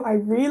I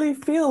really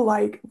feel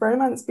like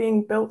romance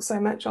being built so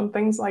much on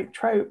things like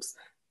tropes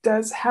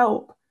does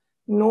help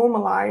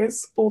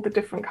normalize all the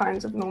different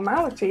kinds of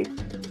normality.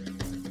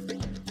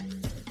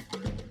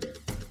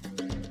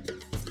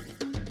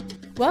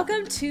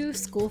 Welcome to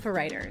School for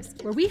Writers,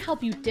 where we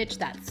help you ditch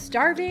that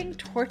starving,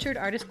 tortured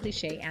artist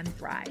cliche and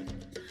thrive.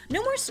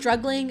 No more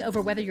struggling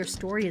over whether your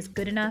story is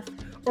good enough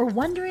or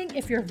wondering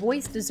if your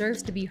voice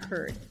deserves to be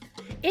heard.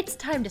 It's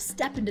time to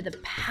step into the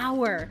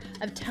power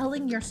of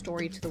telling your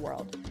story to the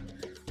world.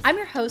 I'm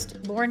your host,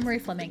 Lauren Marie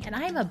Fleming, and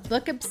I am a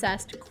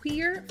book-obsessed,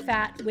 queer,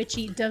 fat,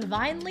 witchy,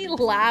 divinely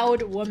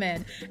loud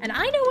woman. And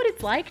I know what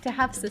it's like to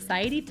have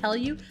society tell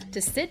you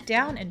to sit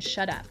down and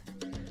shut up.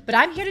 But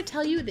I'm here to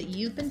tell you that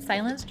you've been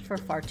silenced for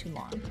far too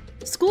long.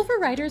 School for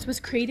Writers was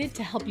created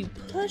to help you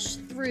push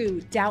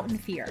through doubt and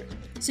fear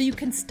so you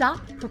can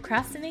stop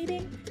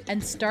procrastinating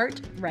and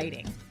start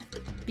writing.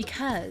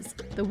 Because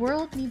the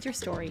world needs your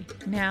story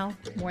now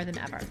more than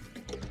ever.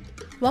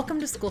 Welcome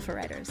to School for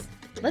Writers.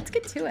 Let's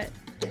get to it.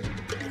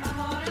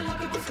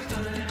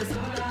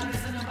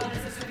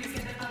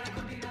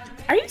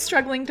 Are you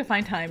struggling to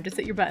find time to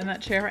sit your butt in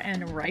that chair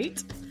and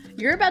write?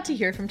 You're about to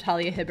hear from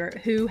Talia Hibbert,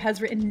 who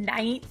has written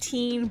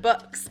 19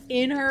 books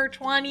in her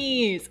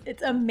 20s.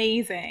 It's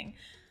amazing.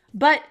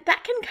 But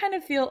that can kind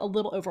of feel a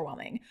little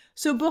overwhelming.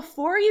 So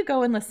before you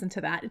go and listen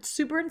to that, it's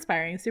super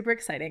inspiring, super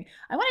exciting.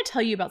 I want to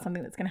tell you about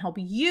something that's going to help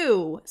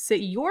you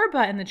sit your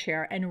butt in the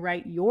chair and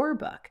write your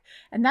book.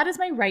 And that is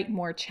my Write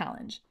More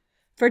Challenge.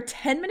 For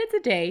 10 minutes a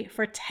day,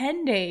 for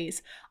 10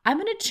 days, I'm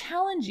going to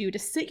challenge you to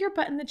sit your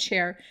butt in the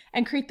chair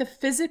and create the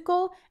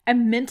physical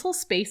and mental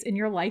space in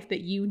your life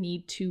that you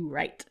need to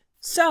write.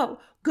 So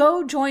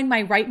go join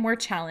my Write More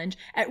Challenge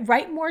at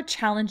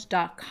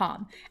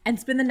writemorechallenge.com and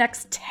spend the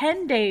next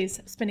 10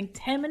 days spending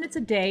 10 minutes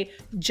a day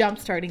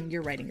jumpstarting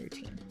your writing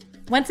routine.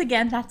 Once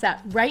again, that's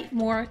at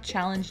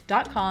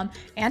writemorechallenge.com.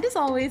 And as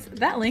always,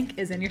 that link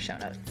is in your show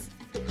notes.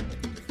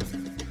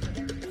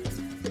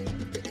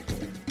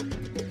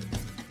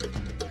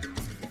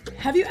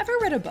 Have you ever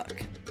read a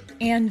book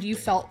and you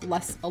felt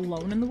less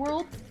alone in the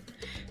world?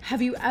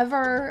 Have you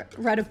ever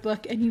read a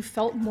book and you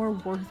felt more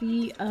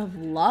worthy of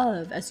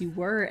love as you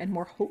were and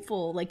more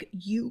hopeful, like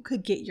you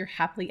could get your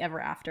happily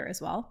ever after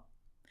as well?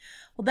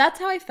 Well, that's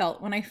how I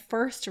felt when I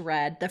first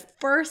read the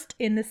first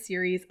in the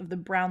series of the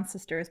Brown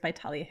Sisters by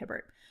Talia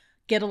Hibbert,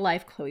 Get a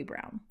Life, Chloe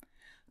Brown.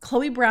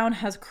 Chloe Brown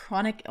has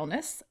chronic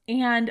illness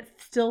and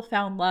still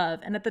found love.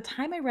 And at the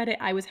time I read it,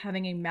 I was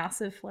having a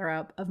massive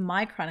flare-up of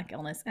my chronic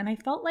illness. And I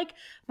felt like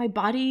my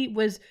body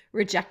was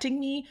rejecting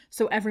me,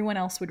 so everyone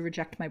else would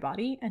reject my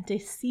body. And to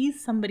see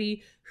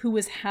somebody who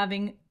was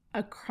having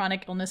a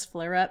chronic illness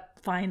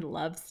flare-up find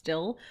love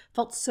still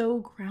felt so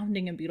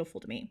grounding and beautiful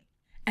to me.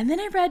 And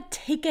then I read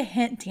Take a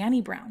Hint,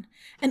 Dani Brown.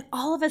 And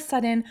all of a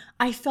sudden,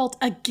 I felt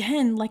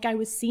again like I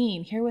was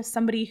seen. Here was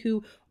somebody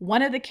who,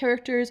 one of the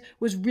characters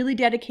was really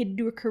dedicated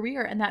to a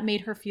career, and that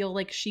made her feel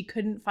like she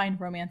couldn't find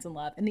romance and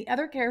love. And the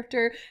other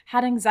character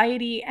had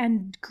anxiety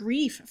and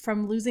grief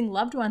from losing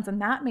loved ones,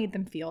 and that made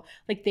them feel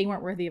like they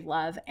weren't worthy of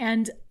love.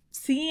 And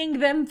seeing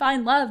them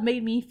find love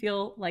made me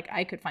feel like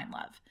I could find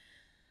love.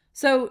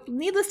 So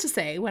needless to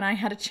say, when I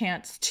had a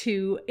chance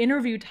to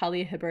interview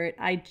Talia Hibbert,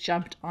 I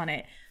jumped on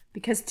it.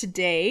 Because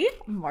today,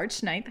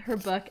 March 9th, her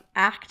book,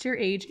 Act Your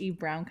Age, Eve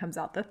Brown, comes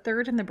out, the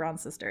third in the Brown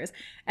Sisters.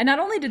 And not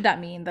only did that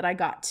mean that I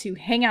got to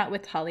hang out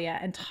with Talia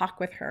and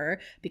talk with her,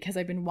 because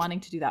I've been wanting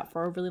to do that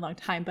for a really long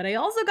time, but I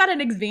also got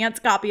an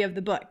advanced copy of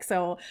the book.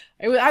 So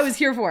I was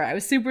here for it. I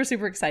was super,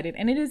 super excited.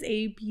 And it is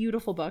a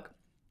beautiful book.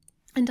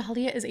 And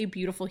Talia is a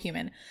beautiful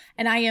human.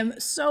 And I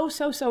am so,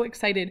 so, so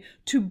excited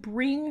to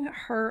bring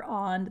her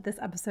on this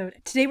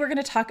episode. Today, we're going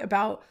to talk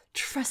about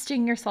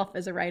trusting yourself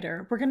as a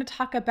writer. We're going to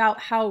talk about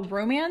how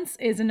romance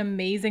is an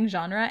amazing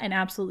genre and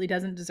absolutely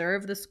doesn't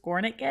deserve the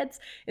scorn it gets,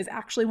 is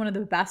actually one of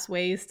the best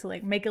ways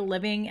to make a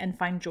living and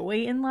find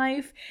joy in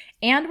life.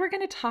 And we're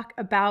going to talk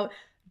about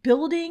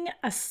building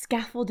a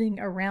scaffolding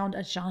around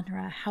a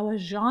genre, how a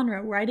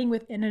genre, writing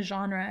within a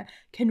genre,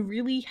 can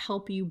really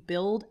help you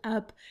build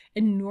up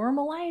and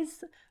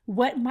normalize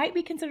what might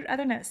be considered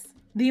otherness.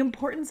 The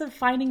importance of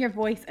finding your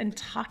voice and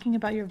talking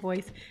about your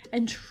voice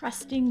and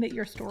trusting that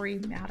your story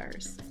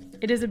matters.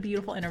 It is a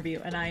beautiful interview,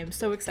 and I am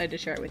so excited to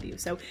share it with you.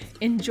 So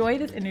enjoy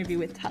this interview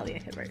with Talia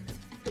Hibbert.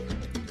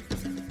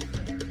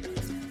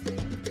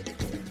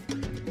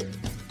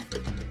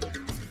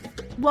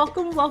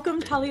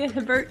 Welcome, Talia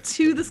Hibbert,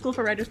 to the School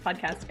for Writers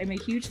podcast. I'm a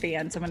huge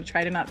fan, so I'm going to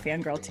try to not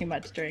fangirl too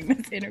much during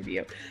this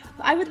interview.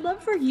 I would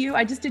love for you,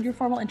 I just did your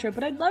formal intro,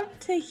 but I'd love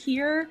to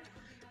hear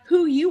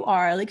who you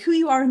are, who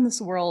you are in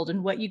this world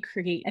and what you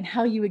create and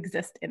how you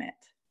exist in it.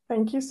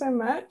 Thank you so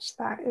much.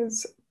 That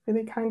is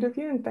really kind of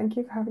you, and thank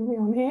you for having me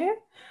on here.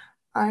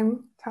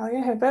 I'm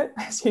Talia Hibbert,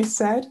 as you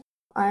said.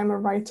 I am a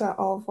writer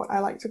of what I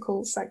like to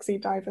call sexy,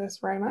 diverse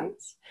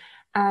romance.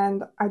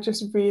 And I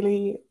just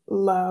really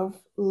love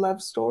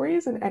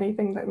stories and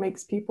anything that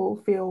makes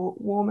people feel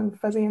warm and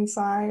fuzzy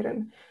inside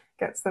and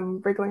gets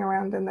them wriggling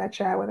around in their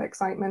chair with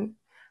excitement.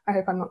 I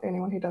hope I'm not the only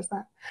one who does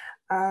that.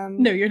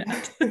 No, you're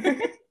not.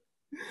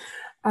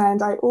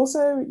 And I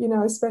also,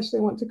 especially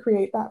want to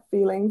create that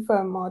feeling for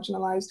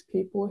marginalized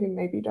people who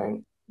maybe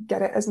don't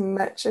get it as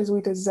much as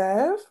we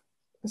deserve.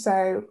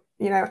 So,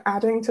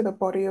 adding to the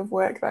body of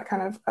work that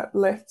kind of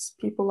uplifts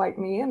people like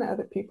me and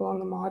other people on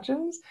the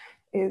margins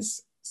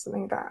is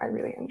something that I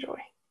really enjoy.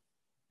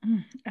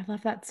 I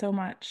love that so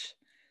much.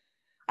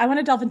 I want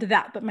to delve into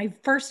that, but my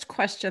first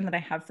question that I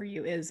have for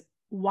you is,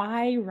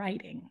 why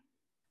writing?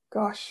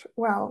 Gosh,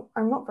 well,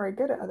 I'm not very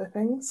good at other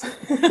things.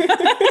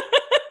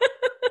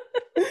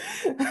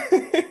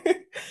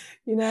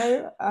 you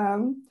know,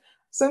 um,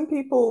 some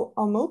people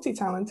are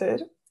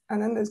multi-talented,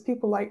 and then there's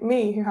people like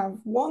me who have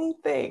one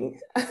thing.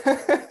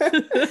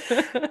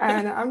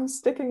 And I'm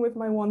sticking with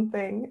my one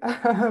thing.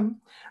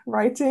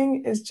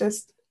 Writing is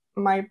just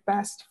my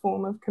best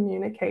form of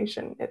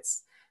communication.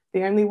 It's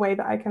the only way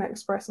that I can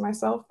express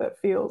myself that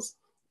feels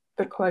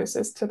the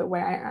closest to the way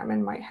I am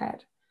in my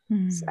head.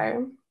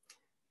 So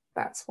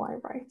that's why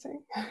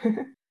writing.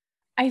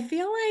 I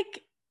feel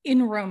like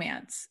in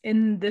romance,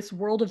 in this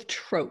world of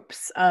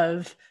tropes,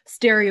 of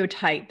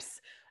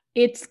stereotypes,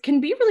 it can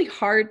be really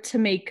hard to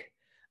make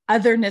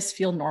otherness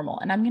feel normal.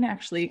 And I'm going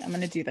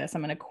to do this.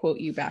 I'm going to quote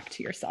you back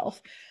to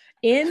yourself.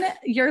 In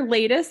your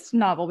latest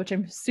novel, which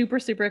I'm super,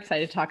 super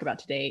excited to talk about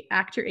today,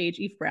 Act Your Age,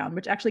 Eve Brown,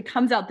 which actually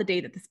comes out the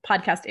day that this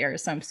podcast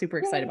airs. So I'm super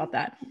excited about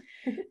that.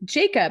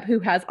 Jacob, who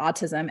has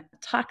autism,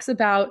 talks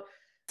about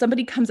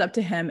somebody comes up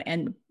to him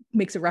and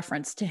makes a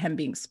reference to him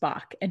being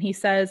Spock. And he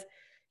says,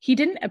 he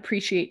didn't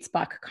appreciate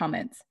Spock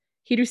comments.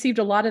 He'd received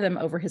a lot of them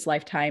over his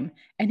lifetime,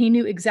 and he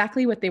knew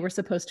exactly what they were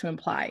supposed to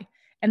imply.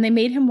 And they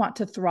made him want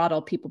to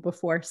throttle people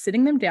before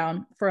sitting them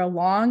down for a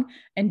long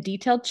and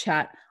detailed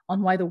chat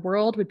on why the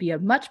world would be a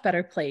much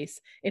better place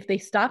if they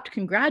stopped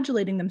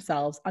congratulating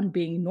themselves on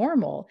being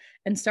normal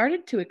and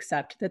started to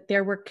accept that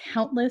there were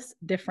countless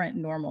different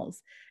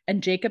normals,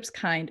 and Jacob's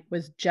kind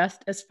was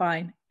just as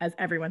fine as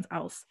everyone's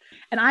else.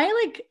 And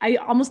I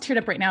almost teared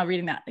up right now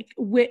reading that. Like,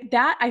 with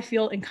that, I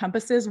feel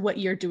encompasses what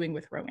you're doing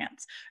with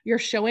romance. You're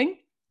showing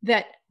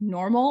that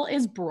normal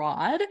is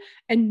broad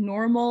and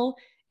normal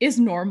is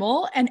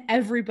normal, and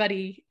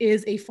everybody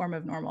is a form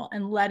of normal,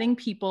 and letting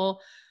people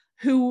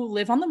who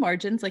live on the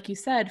margins, like you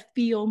said,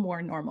 feel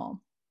more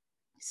normal.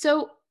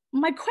 So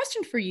my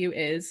question for you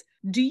is,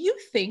 do you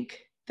think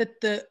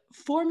that the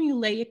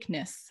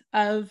formulaicness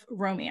of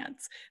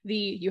romance,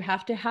 you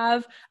have to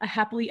have a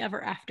happily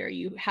ever after,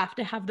 you have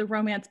to have the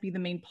romance be the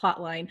main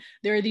plot line,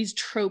 there are these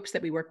tropes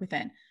that we work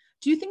within.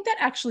 Do you think that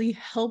actually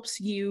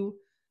helps you?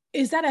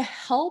 Is that a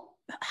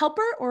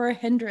helper or a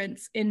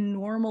hindrance in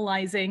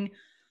normalizing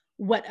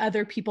what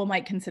other people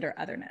might consider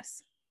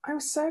otherness? I'm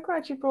so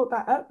glad you brought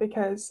that up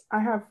because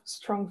I have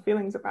strong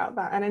feelings about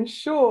that. And in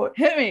short,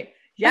 hit me.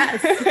 Yes,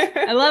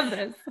 I love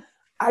this.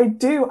 I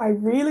do. I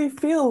really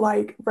feel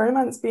like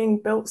romance being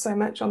built so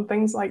much on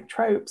things like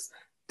tropes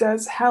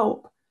does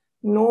help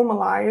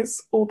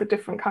normalize all the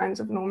different kinds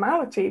of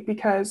normality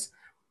because,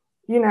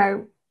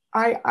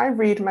 I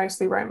read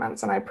mostly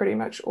romance and I pretty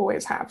much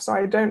always have. So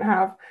I don't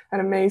have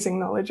an amazing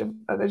knowledge of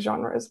other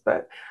genres,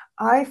 but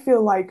I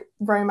feel like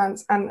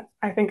romance, and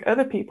I think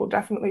other people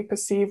definitely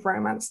perceive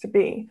romance to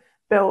be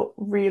built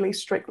really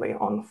strictly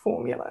on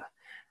formula.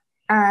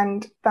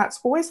 And that's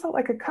always felt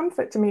like a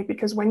comfort to me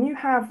because when you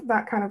have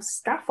that kind of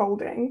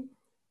scaffolding,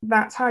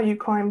 that's how you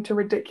climb to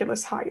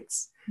ridiculous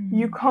heights.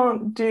 You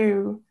can't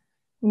do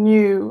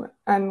new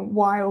and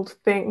wild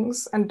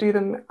things and do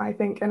them, I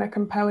think, in a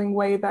compelling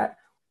way that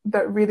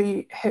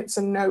really hits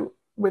a note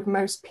with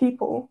most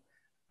people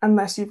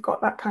unless you've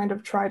got that kind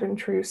of tried and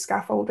true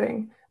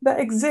scaffolding that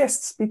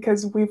exists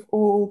because we've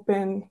all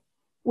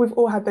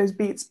had those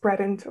beats bred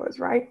into us,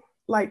 right?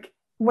 Like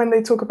when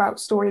they talk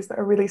about stories that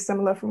are really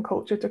similar from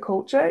culture to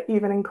culture,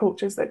 even in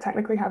cultures that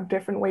technically have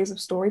different ways of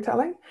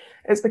storytelling,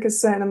 it's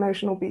because certain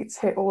emotional beats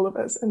hit all of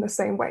us in the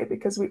same way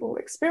because we all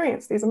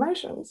experience these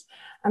emotions.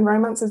 And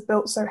romance is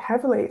built so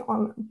heavily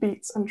on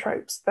beats and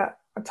tropes that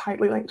are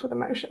tightly linked with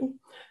emotion.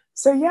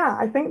 So yeah,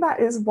 I think that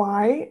is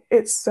why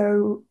it's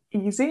so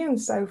easy and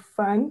so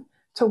fun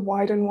to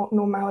widen what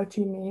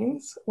normality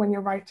means when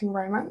you're writing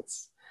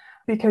romance,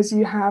 because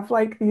you have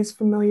like these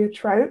familiar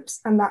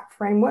tropes and that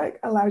framework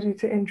allows you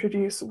to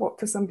introduce what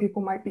to some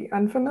people might be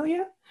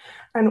unfamiliar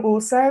and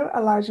also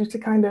allows you to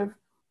kind of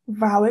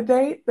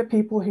validate the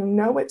people who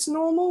know it's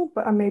normal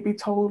but are maybe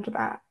told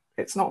that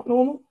it's not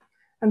normal,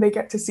 and they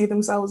get to see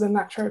themselves in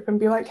that trope and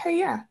be like, hey,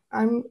 yeah,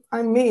 I'm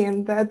me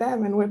and they're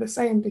them and we're the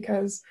same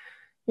because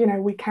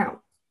we count.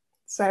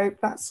 So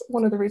that's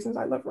one of the reasons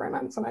I love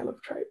romance and I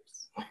love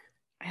tropes.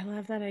 I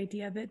love that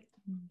idea that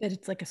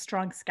it's like a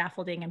strong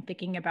scaffolding. I'm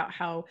thinking about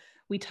how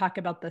we talk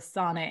about the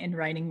sonnet in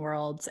writing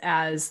worlds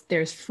as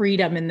there's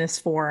freedom in this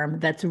form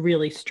that's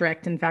really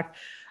strict. In fact,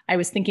 I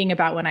was thinking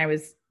about when I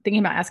was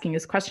thinking about asking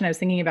this question, I was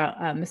thinking about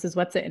Mrs.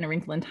 Whatsit in A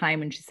Wrinkle in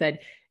Time, and she said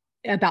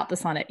about the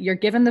sonnet, you're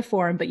given the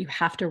form, but you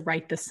have to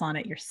write the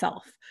sonnet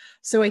yourself.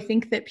 So I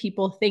think that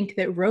people think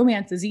that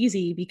romance is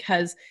easy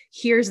because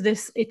here's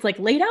this, it's like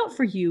laid out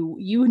for you,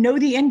 you know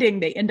the ending,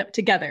 they end up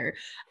together.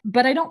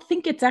 But I don't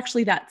think it's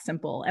actually that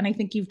simple. And I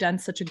think you've done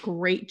such a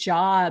great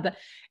job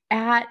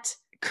at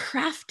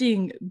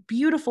crafting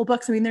beautiful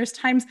books. I mean, there's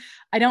times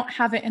I don't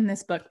have it in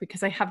this book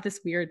because I have this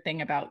weird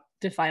thing about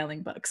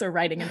defiling books or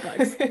writing in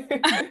books.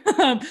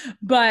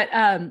 But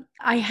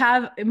I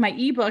have my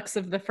ebooks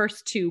of the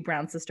first 2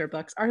 Brown Sister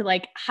books are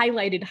like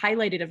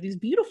highlighted of these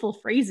beautiful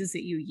phrases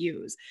that you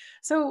use.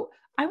 So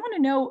I want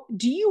to know,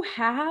 do you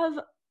have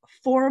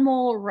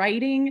formal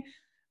writing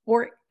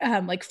or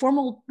like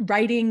formal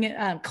writing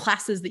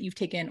classes that you've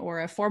taken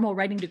or a formal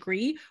writing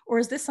degree? Or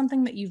is this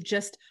something that you've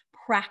just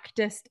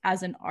practiced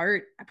as an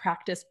art,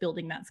 practice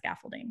building that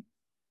scaffolding?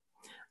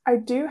 I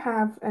do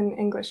have an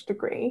English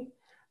degree.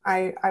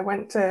 I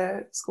went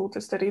to school to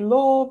study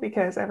law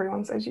because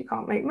everyone says you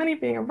can't make money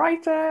being a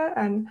writer.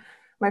 And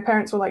my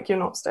parents were like, you're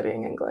not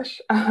studying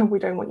English. We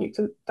don't want you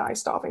to die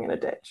starving in a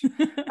ditch.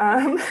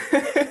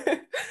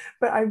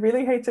 But I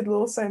really hated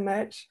law so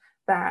much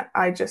that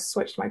I just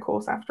switched my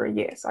course after a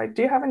year. So I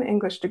do have an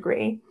English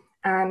degree.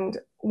 And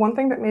one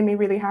thing that made me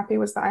really happy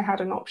was that I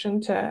had an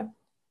option to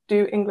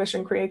do English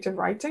and creative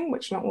writing,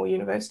 which not all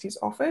universities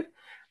offered.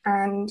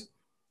 And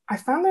I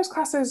found those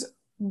classes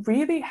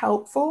really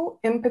helpful,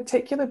 in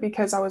particular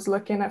because I was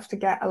lucky enough to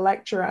get a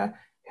lecturer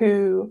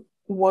who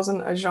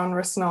wasn't a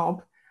genre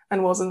snob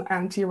and wasn't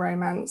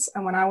anti-romance.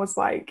 And when I was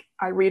like,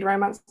 I read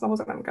romance novels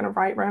and I'm going to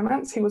write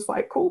romance, he was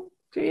like, cool,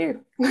 do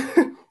you?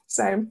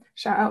 So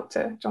shout out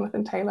to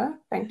Jonathan Taylor.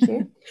 Thank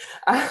you.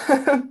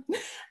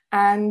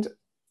 And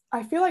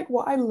I feel like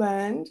what I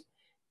learned,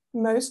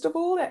 most of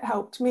all, it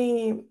helped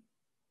me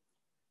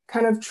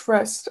kind of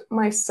trust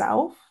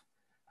myself.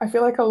 I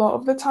feel like a lot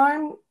of the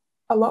time,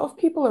 a lot of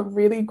people are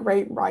really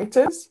great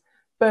writers,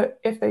 but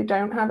if they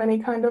don't have any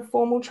kind of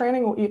formal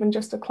training or even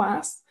just a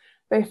class,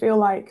 they feel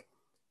like,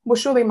 well,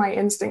 surely my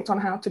instinct on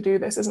how to do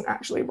this isn't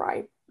actually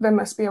right. There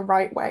must be a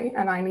right way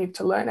and I need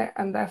to learn it.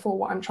 And therefore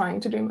what I'm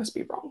trying to do must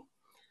be wrong.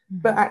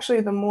 But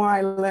actually, the more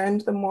I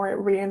learned, the more it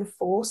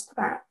reinforced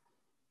that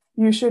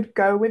you should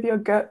go with your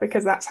gut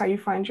because that's how you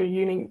find your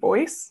unique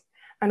voice.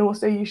 And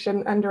also you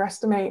shouldn't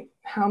underestimate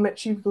how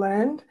much you've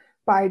learned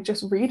by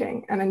just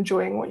reading and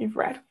enjoying what you've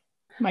read.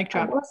 Mic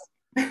drop.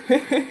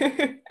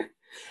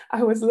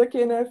 I was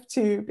lucky enough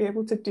to be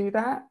able to do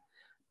that.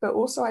 But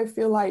also I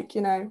feel like,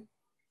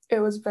 it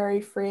was very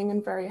freeing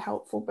and very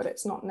helpful, but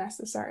it's not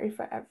necessary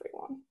for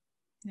everyone.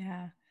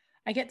 Yeah.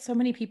 I get so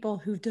many people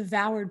who've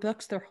devoured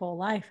books their whole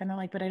life and they're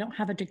like, but I don't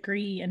have a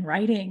degree in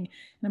writing.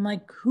 And I'm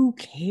like, who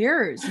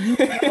cares? You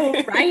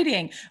know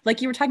writing.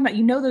 Like you were talking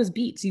about, those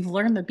beats, you've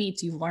learned the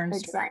beats, you've learned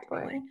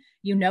exactly.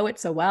 You know it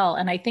so well.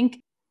 And I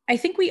think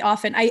we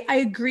often, I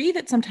agree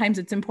that sometimes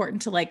it's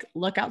important to like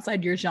look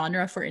outside your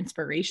genre for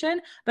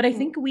inspiration, but I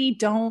think we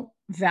don't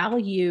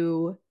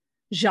value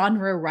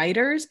genre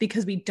writers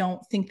because we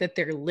don't think that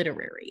they're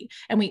literary.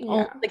 And we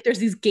all like there's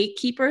these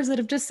gatekeepers that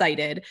have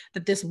decided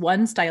that this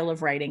one style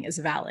of writing is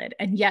valid.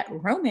 And yet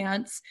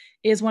romance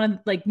is one of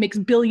like makes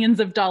billions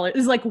of dollars.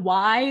 Is like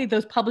why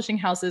those publishing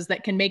houses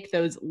that can make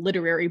those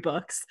literary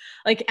books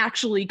like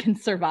actually can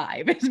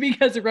survive is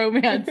because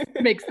romance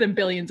makes them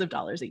billions of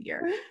dollars a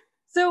year.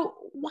 So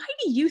why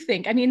do you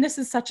think, I mean, this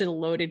is such a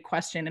loaded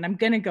question and I'm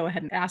going to go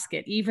ahead and ask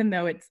it, even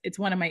though it's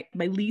one of my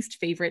least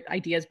favorite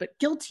ideas, but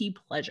guilty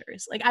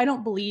pleasures. Like, I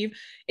don't believe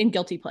in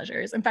guilty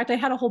pleasures. In fact, I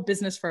had a whole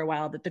business for a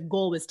while that the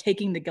goal was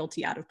taking the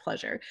guilty out of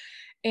pleasure.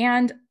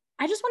 And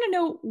I just want to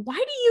know, why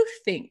do you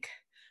think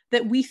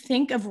that we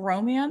think of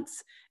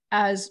romance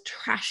as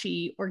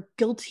trashy or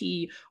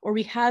guilty, or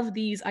we have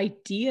these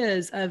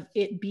ideas of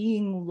it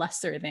being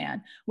lesser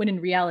than, when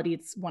in reality,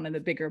 it's one of the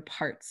bigger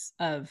parts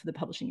of the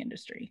publishing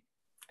industry?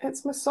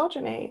 It's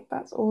misogyny.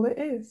 That's all it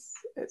is.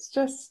 It's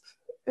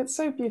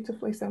so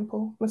beautifully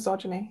simple.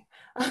 Misogyny.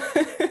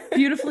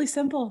 Beautifully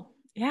simple.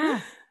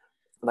 Yeah.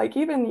 Like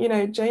even,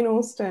 Jane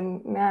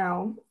Austen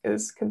now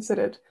is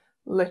considered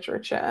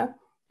literature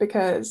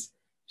because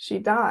she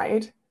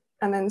died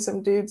and then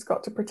some dudes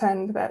got to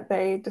pretend that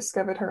they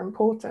discovered her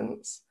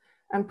importance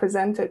and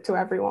present it to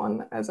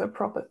everyone as a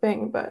proper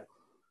thing. But,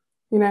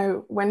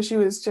 when she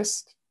was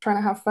just trying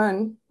to have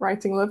fun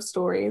writing love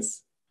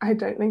stories, I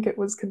don't think it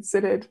was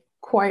considered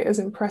quite as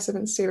impressive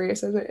and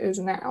serious as it is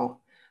now.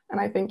 And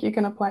I think you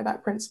can apply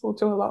that principle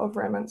to a lot of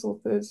romance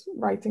authors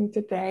writing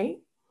today.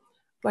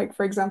 Like,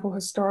 for example,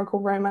 historical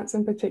romance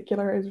in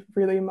particular is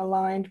really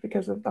maligned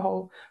because of the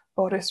whole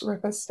bodice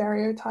ripper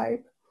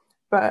stereotype.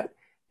 But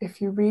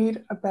if you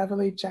read a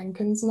Beverly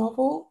Jenkins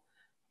novel,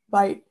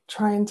 like,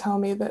 try and tell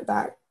me that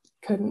that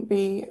couldn't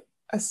be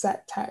a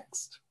set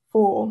text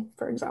for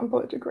example,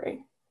 a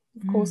degree.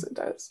 Of course it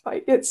does.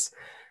 Like, it's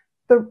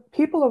the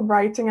people are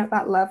writing at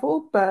that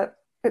level, but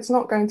it's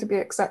not going to be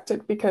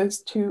accepted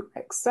because to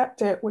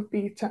accept it would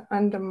be to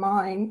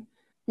undermine,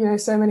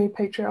 so many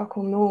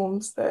patriarchal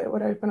norms that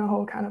would open a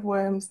whole can of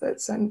worms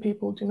that certain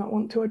people do not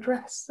want to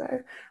address. So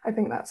I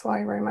think that's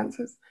why romance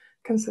is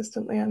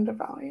consistently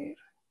undervalued.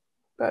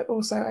 But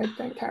also, I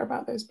don't care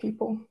about those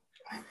people.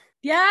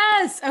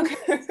 Yes.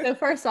 Okay. So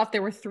first off,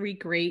 there were 3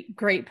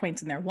 great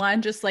points in there.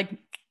 One, just like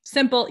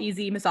Simple,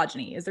 easy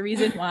misogyny is the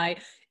reason why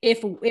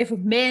if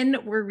men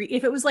were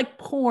if it was like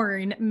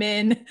porn,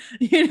 men,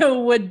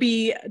 would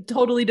be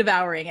totally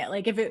devouring it.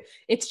 Like if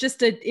it's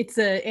just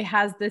it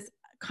has this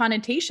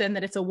connotation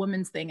that it's a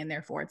woman's thing and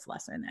therefore it's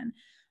lesser than.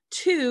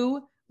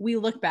 Two, we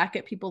look back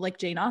at people like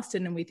Jane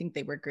Austen and we think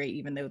they were great,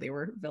 even though they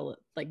were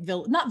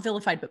not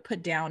vilified, but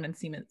put down and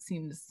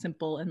seems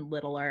simple and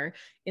littler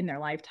in their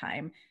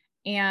lifetime.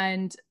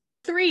 And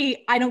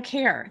three, I don't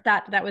care.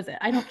 That was it.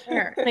 I don't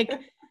care. Like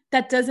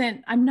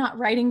I'm not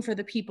writing for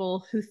the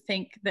people who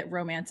think that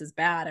romance is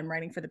bad. I'm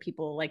writing for the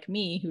people like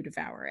me who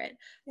devour it.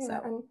 Yeah,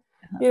 So,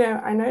 and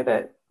I know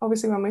that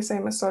obviously when we say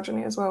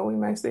misogyny as well, we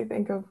mostly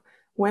think of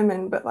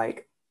women, but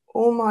like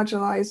all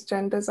marginalized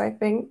genders, I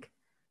think,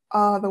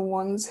 are the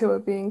ones who are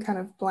being kind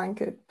of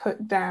blanket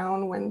put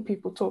down when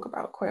people talk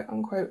about quote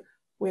unquote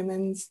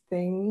women's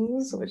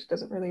things, which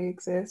doesn't really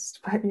exist,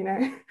 but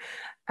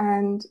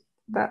and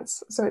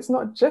that's so it's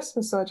not just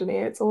misogyny,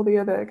 it's all the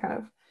other kind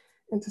of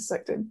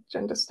intersected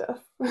gender stuff.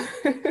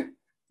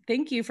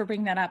 Thank you for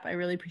bringing that up. I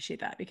really appreciate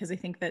that because I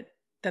think that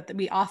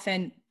we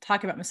often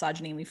talk about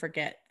misogyny and we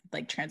forget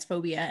like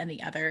transphobia and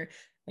the other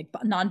like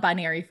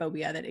non-binary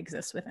phobia that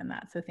exists within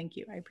that. So thank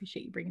you. I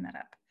appreciate you bringing that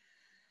up.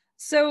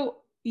 So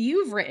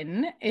you've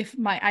written,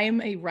 I am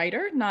a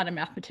writer, not a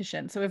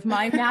mathematician. So if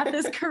my math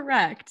is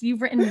correct,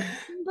 you've written 19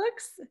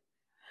 books?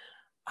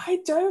 I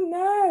don't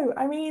know.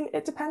 I mean,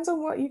 it depends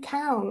on what you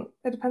count.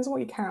 It depends on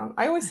what you count.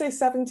 I always say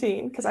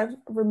 17 because I've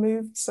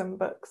removed some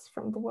books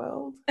from the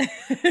world. As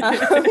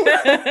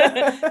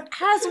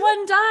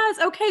one does.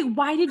 Okay,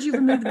 why did you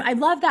remove them? I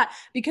love that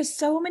because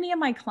so many of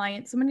my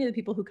clients, so many of the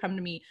people who come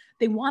to me,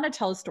 they want to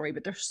tell a story,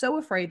 but they're so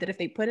afraid that if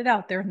they put it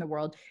out there in the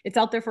world, it's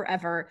out there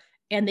forever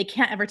and they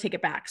can't ever take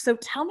it back. So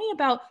tell me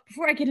about,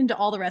 before I get into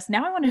all the rest,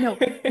 now I want to know,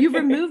 you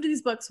removed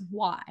these books,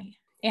 why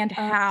and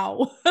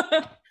how?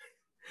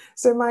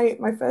 So my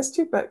first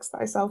two books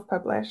that I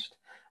self-published,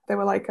 they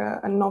were like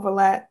a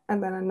novelette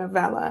and then a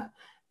novella.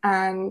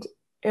 And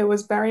it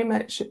was very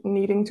much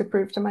needing to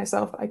prove to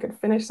myself that I could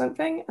finish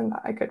something and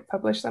that I could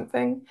publish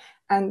something.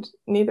 And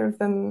neither of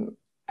them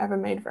ever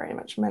made very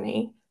much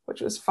money,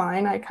 which was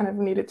fine. I kind of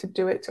needed to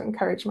do it to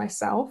encourage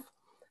myself.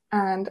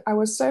 And I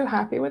was so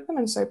happy with them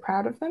and so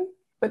proud of them.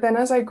 But then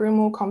as I grew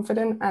more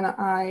confident and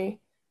I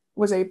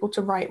was able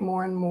to write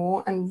more and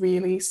more and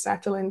really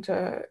settle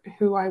into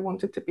who I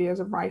wanted to be as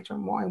a writer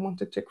and what I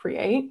wanted to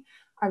create,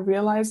 I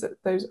realized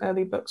that those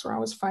early books where I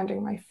was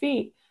finding my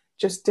feet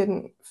just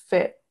didn't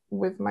fit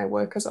with my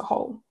work as a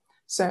whole.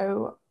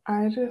 So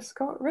I just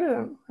got rid of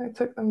them. I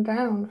took them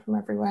down from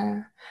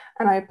everywhere.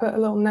 And I put a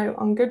little note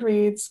on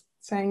Goodreads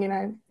saying,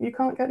 you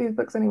can't get these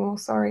books anymore.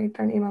 Sorry,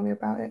 don't email me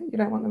about it. You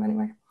don't want them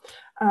anyway.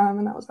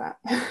 And that was that.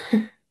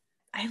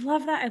 I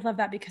love that. I love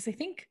that because I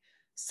think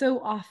so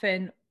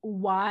often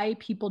why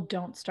people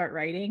don't start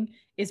writing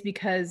is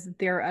because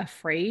they're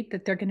afraid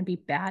that they're going to be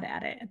bad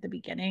at it at the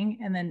beginning.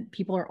 And then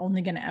people are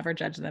only going to ever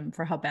judge them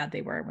for how bad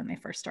they were when they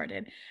first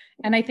started.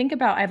 And I think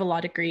about, I have a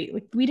law degree.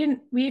 Like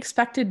we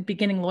expected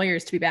beginning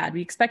lawyers to be bad.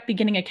 We expect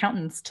beginning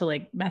accountants to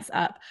like mess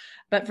up.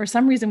 But for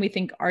some reason, we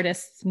think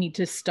artists need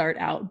to start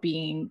out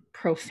being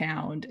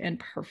profound and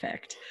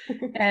perfect.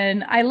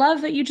 And I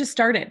love that you just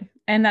started.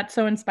 And that's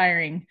so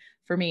inspiring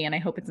for me. And I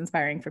hope it's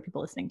inspiring for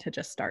people listening to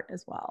just start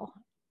as well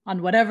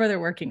on whatever they're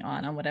working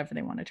on whatever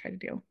they want to try to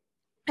do.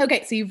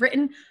 Okay, so you've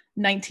written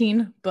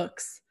 19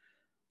 books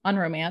on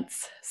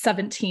romance,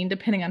 17,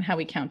 depending on how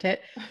we count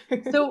it.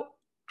 So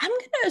I'm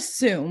going to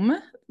assume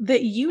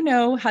that you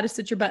know how to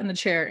sit your butt in the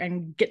chair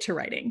and get to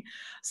writing.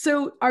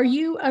 So are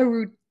you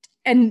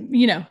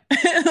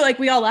like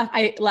we all laugh,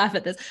 I laugh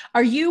at this.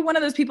 Are you one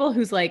of those people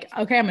who's like,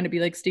 okay, I'm going to be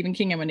like Stephen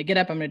King. I'm going to get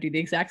up. I'm going to do the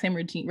exact same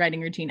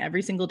writing routine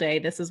every single day.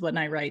 This is when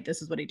I write.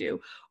 This is what I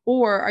do.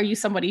 Or are you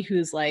somebody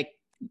who's like,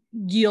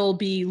 you'll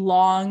be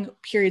long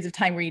periods of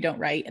time where you don't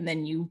write and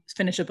then you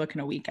finish a book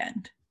in a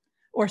weekend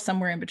or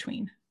somewhere in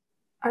between?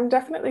 I'm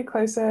definitely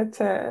closer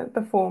to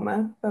the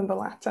former than the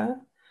latter.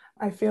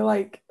 I feel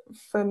like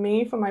for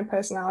me, for my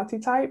personality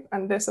type,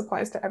 and this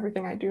applies to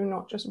everything I do,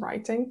 not just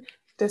writing,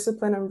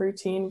 discipline and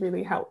routine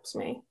really helps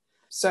me.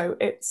 So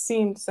it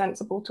seemed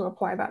sensible to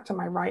apply that to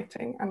my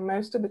writing. And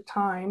most of the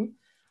time,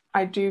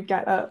 I do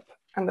get up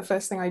and the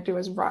first thing I do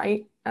is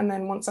write. And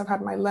then once I've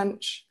had my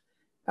lunch,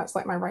 that's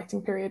like my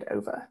writing period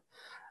over.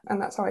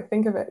 And that's how I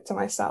think of it to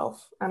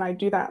myself. And I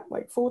do that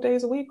like 4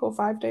 days a week or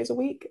 5 days a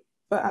week.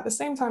 But at the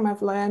same time,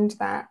 I've learned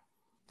that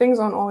things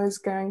aren't always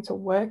going to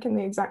work in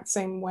the exact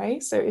same way.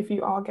 So if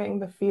you are getting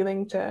the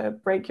feeling to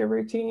break your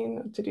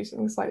routine, to do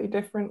something slightly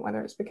different,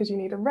 whether it's because you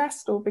need a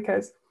rest or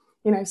because,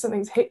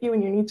 something's hit you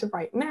and you need to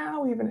write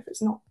now, even if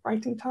it's not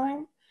writing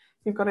time,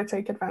 you've got to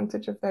take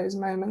advantage of those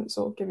moments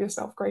or give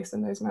yourself grace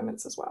in those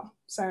moments as well.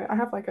 So I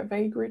have like a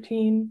vague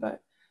routine,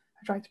 but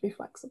I try to be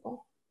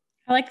flexible.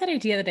 I like that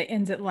idea that it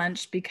ends at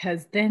lunch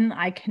because then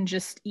I can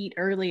just eat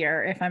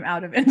earlier if I'm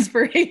out of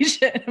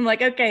inspiration. I'm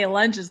like, okay,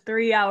 lunch is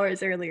 3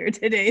 hours earlier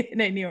today than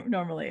it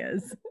normally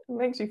is.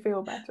 makes you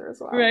feel better as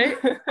well. Right.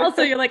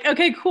 Also, you're like,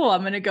 okay, cool.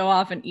 I'm going to go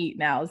off and eat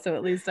now. So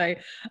at least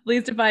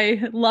if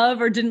I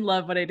love or didn't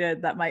love what I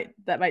did, that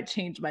might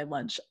change my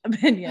lunch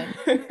opinion.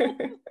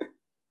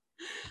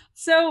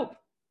 So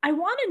I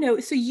want to know,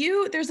 so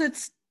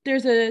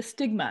there's a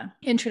stigma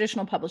in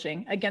traditional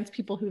publishing against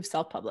people who've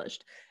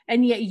self-published.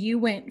 And yet you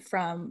went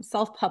from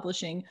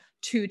self-publishing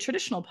to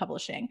traditional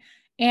publishing.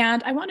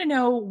 And I want to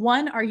know,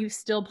 one, are you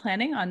still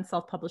planning on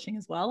self-publishing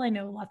as well? I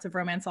know lots of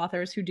romance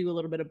authors who do a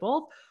little bit of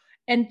both.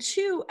 And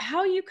two,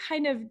 how you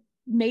kind of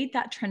made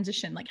that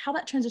transition, like how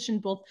that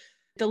transitioned both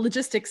the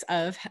logistics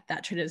of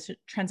that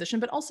transition,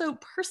 but also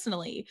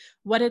personally,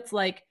 what it's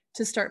like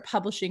to start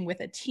publishing with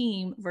a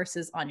team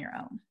versus on your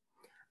own.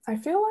 I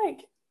feel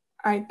like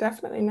I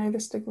definitely know the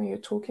stigma you're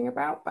talking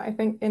about, but I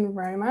think in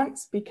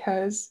romance,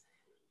 because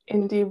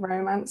indie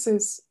romance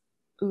is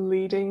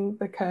leading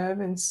the curve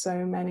in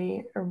so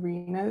many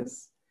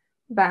arenas,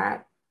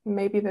 that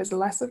maybe there's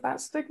less of that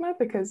stigma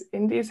because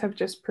indies have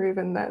just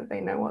proven that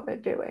they know what they're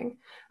doing.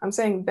 I'm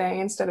saying they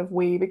instead of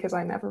we because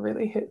I never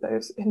really hit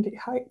those indie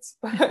heights,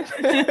 but,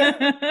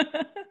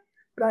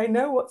 but I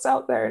know what's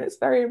out there and it's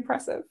very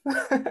impressive.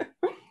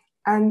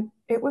 And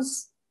it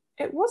was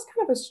kind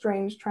of a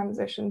strange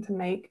transition to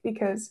make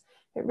because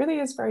it really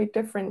is very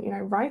different. You know,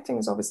 writing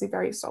is obviously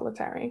very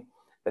solitary,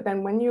 but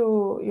then when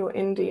you're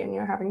indie and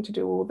you're having to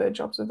do all the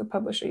jobs of the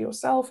publisher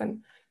yourself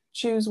and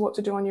choose what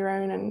to do on your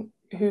own and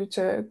who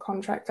to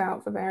contract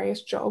out for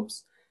various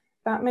jobs,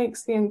 that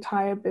makes the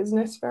entire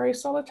business very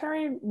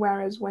solitary.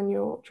 Whereas when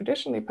you're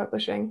traditionally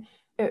publishing,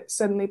 it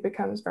suddenly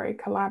becomes very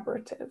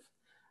collaborative.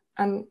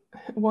 And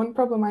one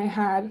problem I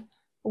had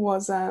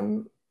was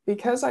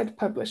because I'd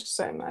published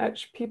so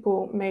much,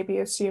 people maybe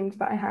assumed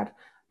that I had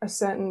a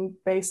certain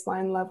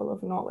baseline level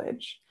of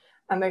knowledge.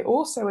 And they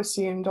also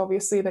assumed,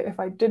 obviously, that if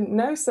I didn't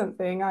know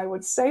something, I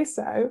would say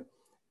so.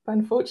 But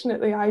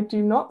unfortunately, I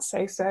do not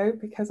say so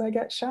because I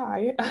get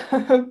shy.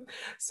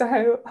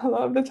 So a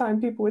lot of the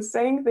time, people were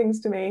saying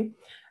things to me,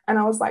 and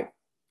I was like,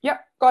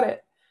 yep, got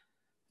it.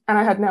 And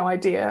I had no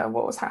idea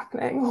what was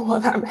happening or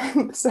what that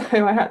meant. So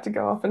I had to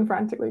go off and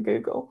frantically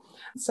Google.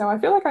 So I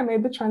feel like I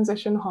made the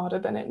transition harder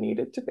than it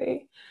needed to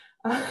be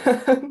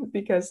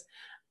because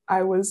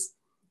I was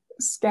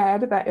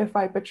scared that if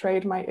I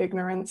betrayed my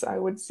ignorance, I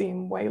would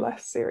seem way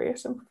less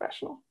serious and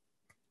professional.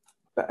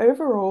 But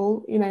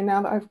overall, you know,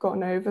 now that I've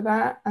gotten over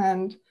that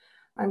and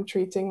I'm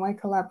treating my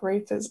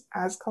collaborators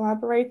as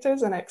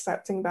collaborators and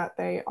accepting that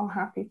they are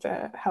happy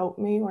to help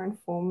me or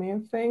inform me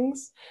of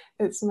things,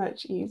 it's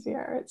much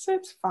easier.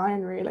 It's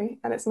fine, really.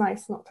 And it's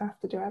nice not to have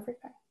to do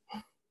everything.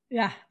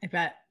 Yeah, I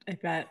bet.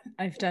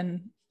 I've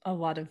done a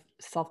lot of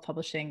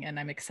self-publishing and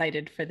I'm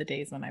excited for the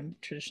days when I'm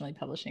traditionally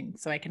publishing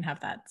so I can have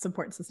that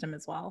support system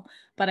as well.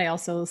 But I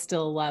also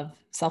still love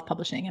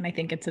self-publishing and I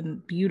think it's a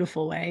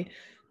beautiful way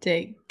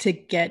to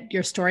get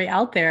your story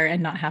out there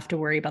and not have to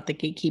worry about the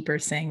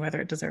gatekeepers saying whether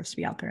it deserves to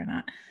be out there or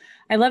not.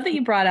 I love that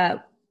you brought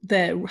up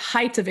the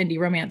heights of indie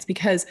romance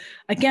because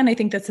again, I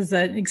think this is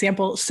an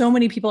example. So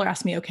many people are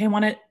asking me, okay,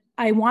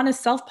 I want to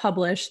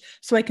self-publish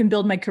so I can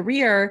build my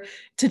career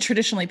to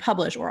traditionally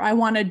publish, or I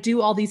want to do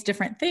all these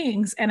different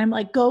things. And I'm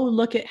like, go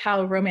look at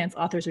how romance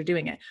authors are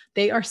doing it.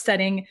 They are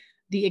setting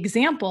the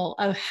example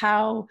of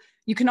how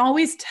you can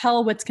always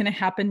tell what's going to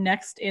happen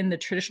next in the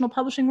traditional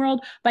publishing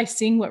world by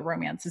seeing what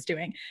romance is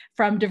doing,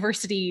 from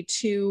diversity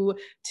to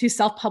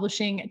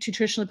self-publishing to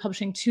traditionally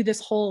publishing to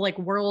this whole like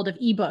world of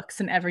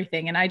ebooks and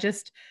everything. And I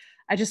just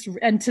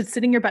and to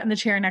sitting your butt in the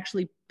chair and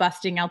actually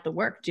busting out the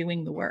work,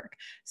 doing the work.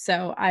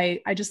 So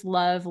I just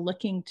love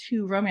looking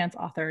to romance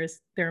authors.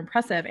 They're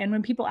impressive. And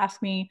when people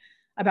ask me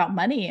about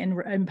money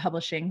and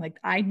publishing, like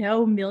I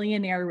know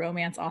millionaire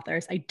romance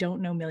authors. I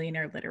don't know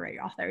millionaire literary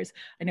authors.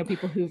 I know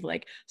people who've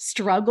like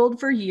struggled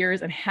for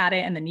years and had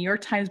it. And the New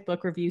York Times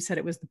book review said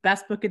it was the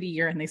best book of the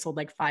year. And they sold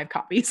like 5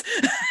 copies,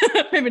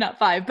 maybe not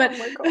 5, but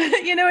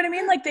you know what I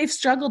mean? Like they've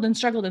struggled and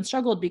struggled and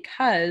struggled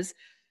because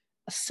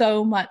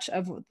so much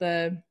of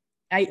the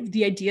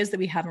ideas that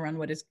we have around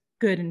what is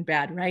good and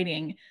bad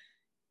writing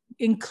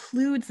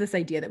includes this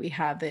idea that we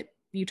have that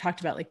you talked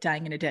about, like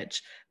dying in a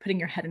ditch, putting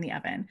your head in the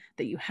oven,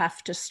 that you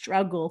have to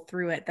struggle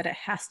through it, that it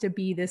has to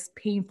be this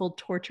painful,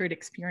 tortured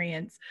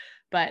experience.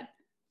 But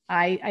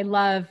I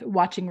love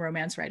watching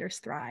romance writers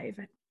thrive.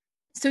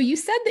 So you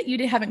said that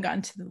you haven't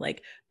gotten to the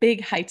like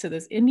big heights of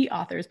those indie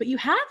authors, but you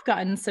have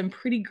gotten some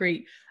pretty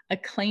great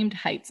acclaimed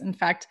heights. In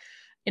fact,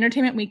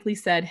 Entertainment Weekly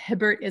said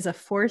Hibbert is a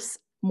force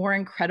more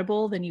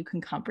incredible than you can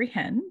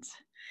comprehend.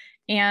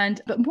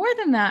 But more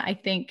than that, I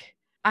think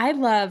I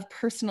love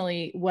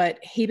personally what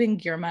Haben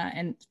Girma,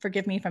 and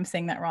forgive me if I'm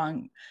saying that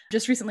wrong,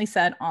 just recently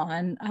said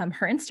on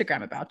her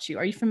Instagram about you.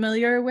 Are you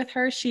familiar with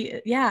her?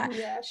 Yeah,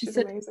 she's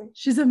amazing.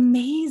 She's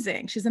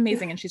amazing. She's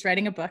amazing. And she's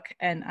writing a book.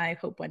 And I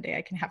hope one day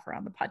I can have her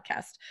on the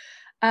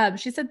podcast.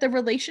 She said the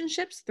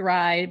relationships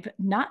thrive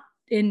not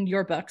in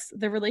your books.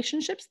 The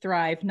relationships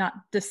thrive not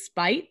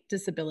despite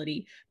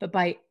disability,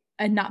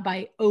 and not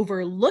by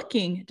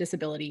overlooking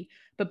disability,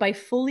 but by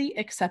fully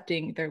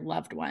accepting their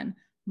loved one,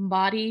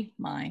 body,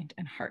 mind,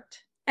 and heart.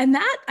 And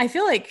that, I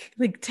feel like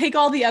take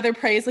all the other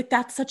praise, like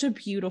that's such a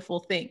beautiful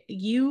thing.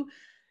 You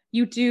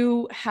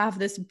do have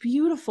this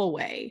beautiful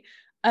way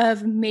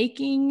of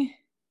making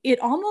it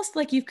almost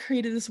like you've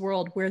created this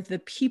world where the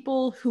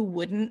people who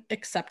wouldn't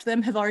accept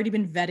them have already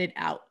been vetted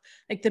out.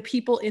 Like the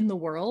people in the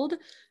world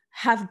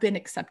have been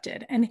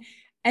accepted.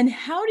 And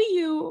how do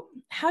you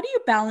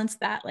balance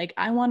that? Like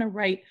I want to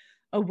write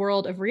a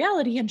world of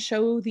reality and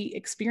show the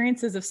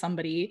experiences of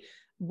somebody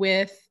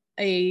with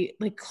a,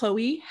 like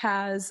Chloe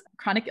has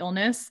chronic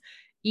illness.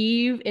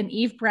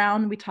 Eve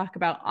Brown, you talk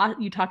about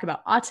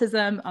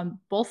autism on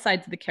both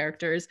sides of the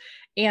characters,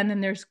 and then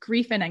there's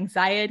grief and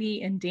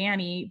anxiety in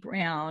Dani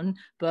Brown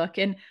book.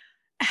 And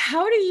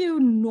how do you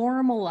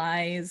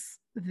normalize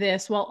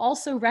this while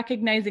also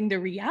recognizing the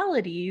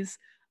realities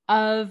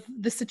of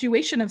the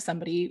situation of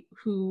somebody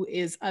who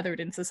is othered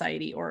in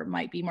society or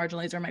might be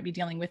marginalized or might be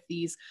dealing with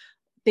these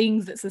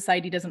things that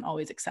society doesn't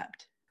always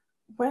accept?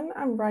 When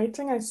I'm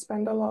writing, I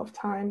spend a lot of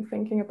time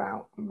thinking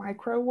about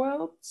micro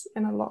worlds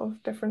in a lot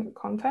of different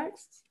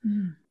contexts.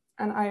 Mm.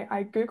 And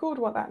I Googled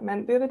what that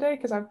meant the other day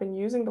because I've been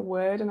using the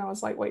word and I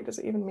was like, wait, does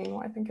it even mean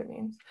what I think it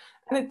means?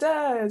 And it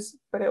does,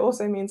 but it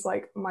also means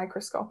like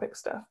microscopic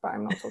stuff, but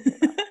I'm not talking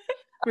about that.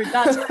 We're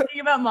not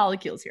talking about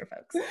molecules here,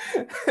 folks.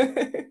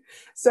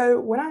 So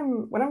when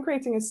I'm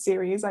creating a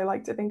series, I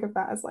like to think of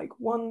that as like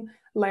one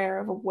layer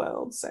of a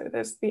world. So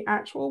there's the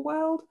actual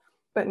world,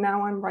 but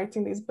now I'm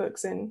writing these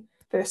books in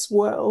this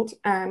world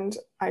and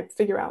I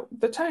figure out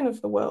the tone of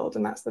the world,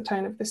 and that's the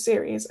tone of the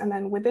series. And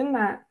then within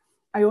that,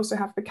 I also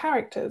have the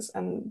characters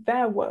and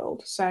their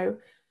world. So,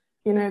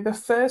 you know, the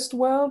first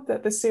world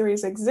that the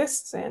series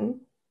exists in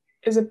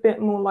is a bit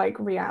more like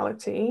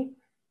reality.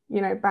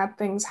 You know, bad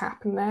things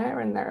happen there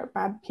and there are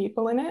bad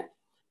people in it.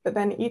 But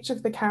then each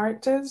of the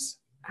characters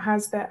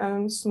has their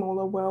own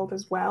smaller world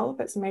as well,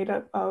 that's made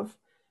up of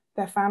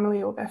their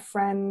family or their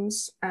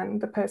friends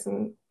and the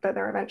person that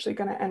they're eventually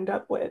going to end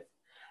up with.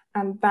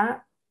 And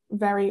that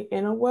very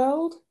inner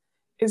world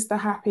is the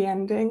happy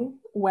ending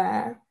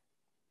where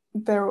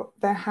they're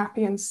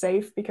happy and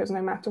safe because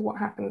no matter what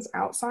happens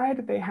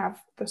outside, they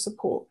have the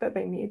support that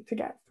they need to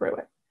get through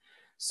it.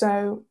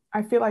 So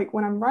I feel like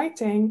when I'm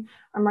writing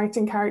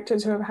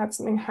characters who have had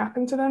something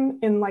happen to them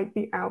in like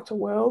the outer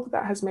world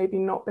that has maybe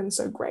not been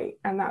so great.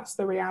 And that's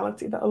the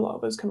reality that a lot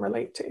of us can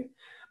relate to.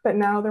 But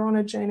now they're on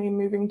a journey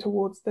moving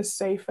towards the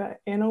safer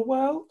inner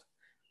world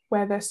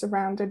where they're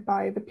surrounded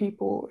by the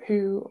people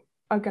who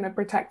are going to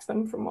protect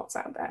them from what's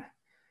out there.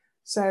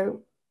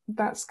 So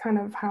that's kind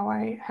of how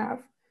I have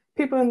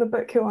people in the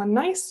book who are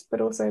nice, but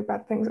also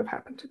bad things have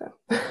happened to them.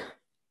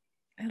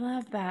 I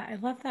love that. I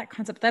love that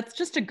concept. That's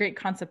just a great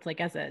concept,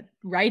 like as a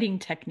writing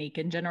technique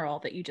in general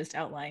that you just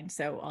outlined.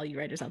 So all you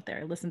writers out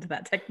there, listen to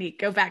that technique,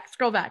 go back,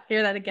 scroll back,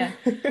 hear that again.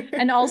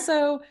 And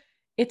also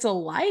it's a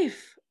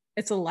life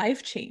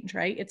change,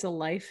 right? It's a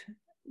life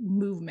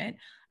movement.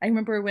 I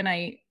remember when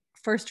I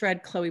first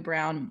read Chloe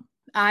Brown,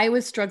 I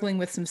was struggling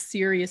with some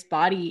serious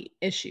body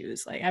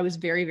issues. Like I was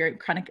very, very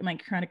chronic. My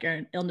chronic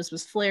illness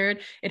was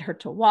flared. It hurt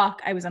to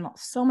walk. I was in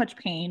so much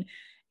pain.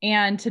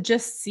 And to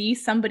just see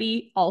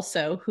somebody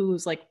also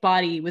whose like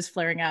body was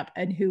flaring up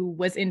and who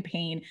was in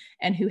pain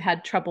and who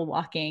had trouble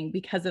walking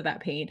because of that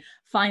pain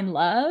find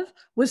love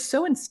was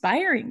so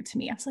inspiring to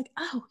me. I was like,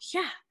 oh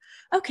yeah,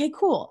 okay,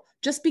 cool.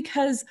 Just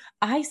because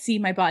I see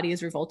my body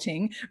is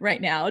revolting right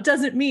now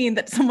doesn't mean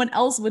that someone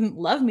else wouldn't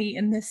love me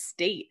in this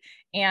state.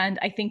 And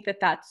I think that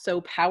that's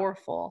so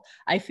powerful.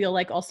 I feel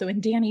like also in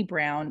Dani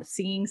Brown,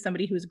 seeing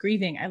somebody who's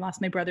grieving, I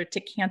lost my brother to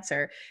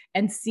cancer,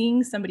 and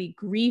seeing somebody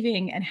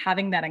grieving and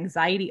having that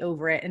anxiety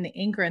over it and the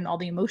anger and all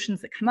the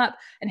emotions that come up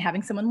and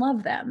having someone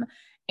love them.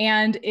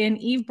 And in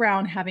Eve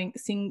Brown,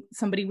 seeing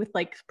somebody with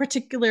like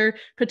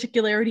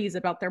particularities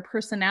about their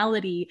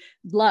personality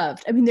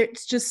loved. I mean,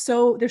 there's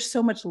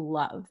so much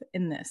love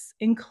in this,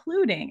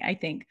 including, I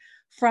think,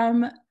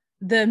 from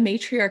the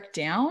matriarch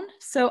down.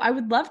 So I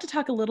would love to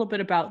talk a little bit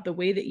about the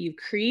way that you've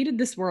created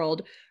this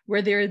world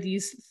where there are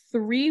these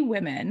three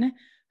women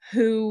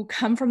who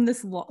come from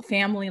this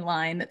family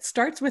line that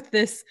starts with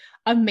this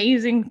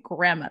amazing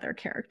grandmother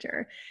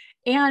character.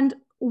 And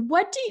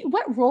what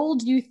role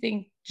do you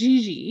think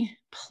Gigi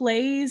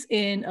plays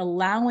in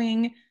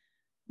allowing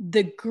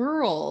the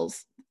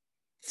girls?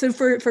 So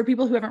for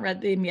people who haven't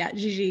read them yet,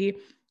 Gigi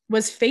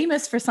was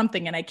famous for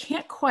something, and I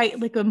can't quite,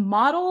 like a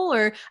model,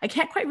 or I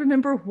can't quite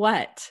remember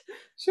what.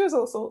 She was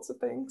all sorts of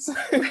things.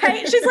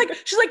 Right? She's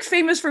like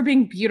famous for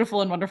being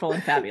beautiful and wonderful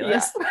and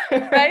fabulous.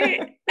 Yeah.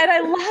 Right? And I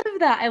love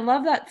that. I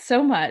love that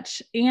so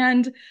much.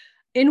 And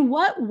in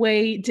what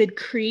way did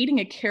creating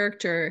a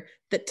character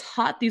that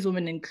taught these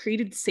women and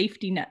created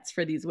safety nets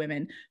for these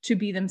women to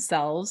be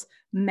themselves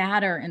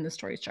matter in the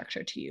story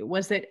structure to you?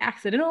 Was it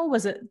accidental?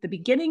 Was it the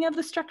beginning of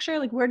the structure?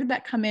 Like, where did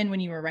that come in when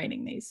you were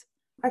writing these?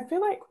 I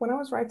feel like when I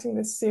was writing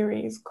this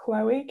series,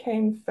 Chloe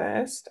came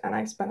first, and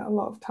I spent a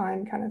lot of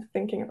time kind of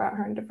thinking about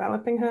her and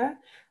developing her.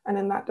 And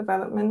in that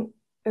development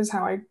is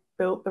how I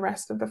built the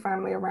rest of the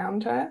family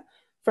around her.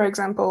 For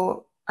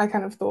example, I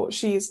kind of thought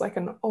she's like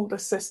an older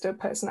sister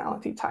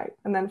personality type.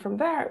 And then from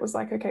there, it was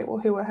like, okay, well,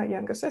 who are her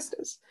younger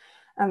sisters?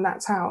 And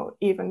that's how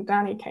even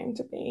Danny came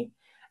to be.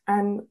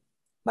 And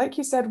like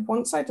you said,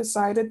 once I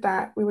decided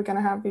that we were going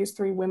to have these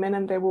three women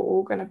and they were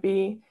all going to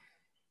be,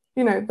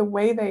 the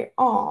way they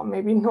are,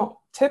 maybe not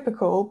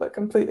typical, but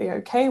completely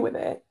okay with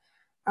it,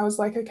 I was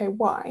like, okay,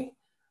 why?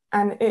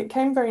 And it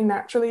came very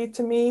naturally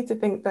to me to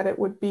think that it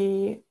would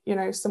be,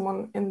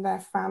 someone in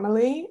their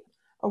family,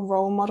 a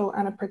role model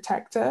and a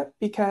protector,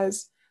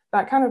 because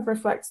that kind of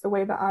reflects the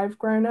way that I've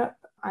grown up.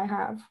 I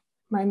have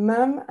my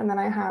mum, and then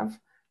I have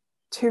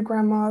two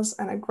grandmas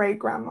and a great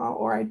grandma,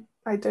 or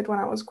I did when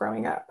I was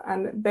growing up,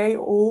 and they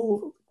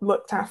all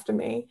looked after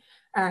me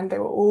and they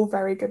were all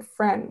very good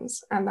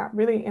friends. And that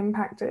really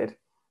impacted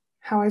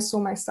how I saw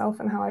myself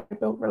and how I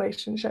built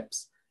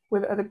relationships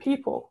with other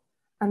people.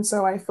 And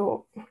so I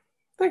thought,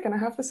 they're going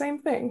to have the same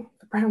thing,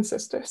 the Brown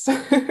sisters.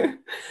 And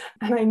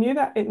I knew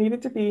that it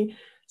needed to be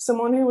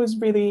someone who was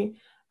really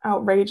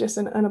outrageous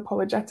and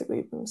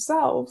unapologetically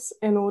themselves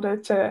in order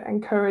to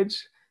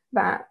encourage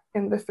that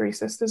in the three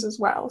sisters as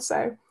well.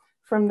 So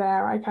from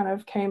there, I kind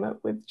of came up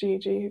with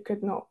Gigi, who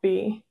could not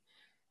be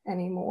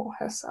any more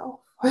herself.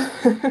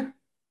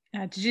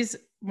 Gigi's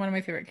one of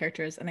my favorite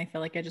characters, and I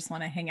feel like I just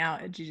want to hang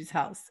out at Gigi's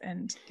house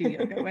and do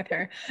yoga with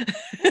her.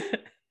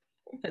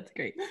 That's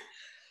great.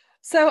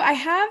 So I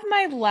have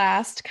my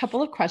last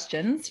couple of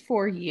questions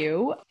for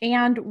you.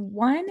 And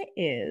one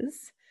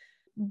is,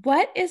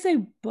 what is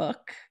a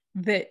book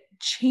that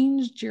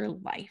changed your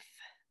life,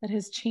 that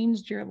has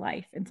changed your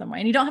life in some way?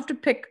 And you don't have to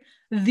pick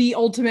the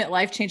ultimate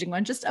life-changing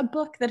one, just a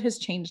book that has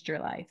changed your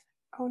life.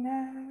 Oh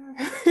no.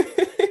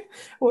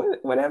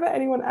 Whenever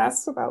anyone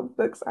asks about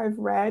books I've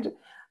read,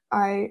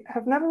 I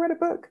have never read a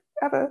book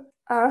ever.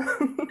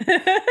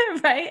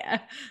 Right?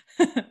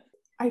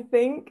 I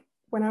think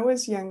when I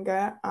was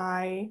younger,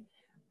 I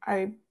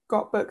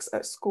got books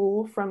at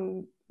school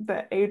from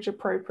the age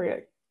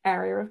appropriate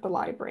area of the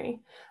library,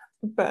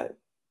 but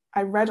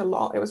I read a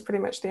lot. It was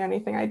pretty much the only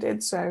thing I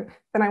did. So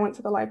then I went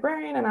to the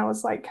librarian and I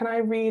was like, can I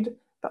read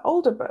the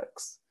older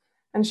books?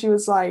 And she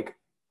was like,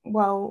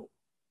 well,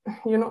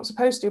 you're not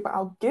supposed to, but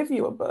I'll give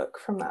you a book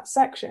from that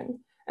section.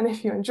 And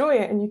if you enjoy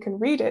it and you can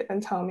read it,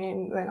 then tell me,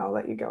 and then I'll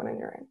let you go on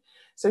your own.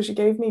 So she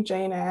gave me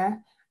Jane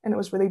Eyre, and it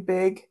was really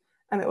big,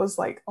 and it was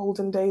like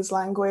olden days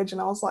language.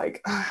 And I was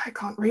like, I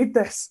can't read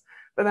this.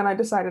 But then I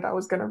decided I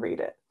was going to read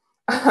it.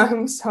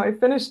 So I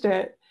finished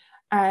it,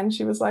 and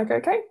she was like,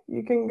 okay,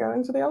 you can go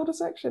into the older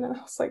section. And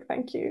I was like,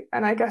 thank you.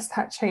 And I guess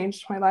that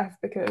changed my life,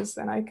 because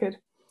then I could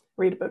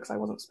read books I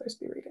wasn't supposed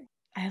to be reading.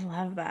 I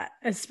love that,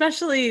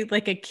 especially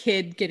like a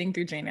kid getting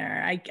through Jane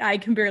Eyre. I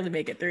can barely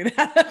make it through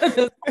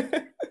that.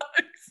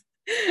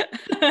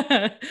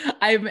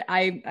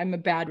 I'm a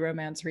bad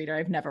romance reader.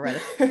 I've never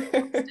read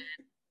it.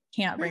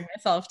 Can't bring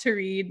myself to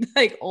read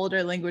like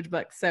older language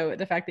books. So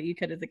the fact that you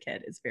could as a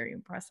kid is very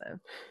impressive.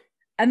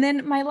 And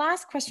then my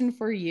last question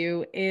for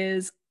you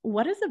is,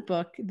 what is a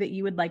book that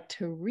you would like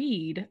to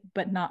read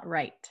but not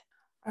write?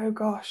 Oh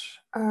gosh.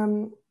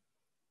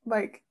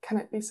 Like, can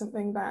it be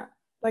something that,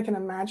 like an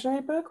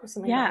imaginary book or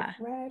something that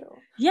I've read? Or,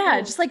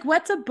 just like,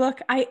 what's a book?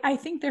 I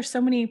think there's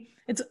so many.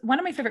 It's one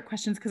of my favorite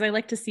questions, because I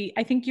like to see,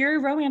 I think you're a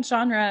romance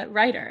genre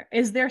writer.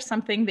 Is there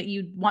something that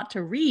you want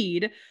to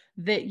read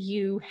that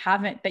you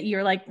haven't, that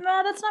you're like,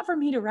 no, that's not for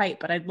me to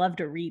write, but I'd love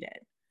to read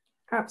it?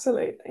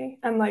 Absolutely.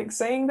 And like,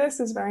 saying this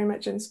is very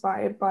much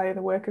inspired by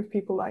the work of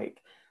people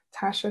like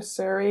Tasha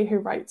Suri, who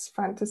writes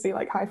fantasy,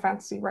 like high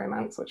fantasy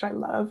romance, which I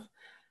love.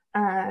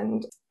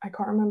 And I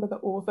can't remember the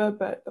author,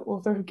 but the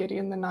author of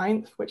Gideon the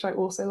Ninth, which I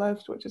also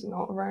loved, which is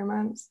not a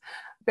romance.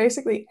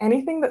 Basically,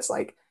 anything that's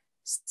like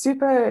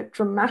super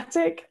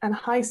dramatic and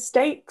high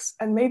stakes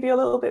and maybe a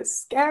little bit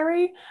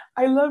scary,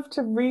 I love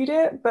to read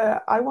it.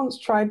 But I once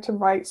tried to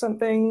write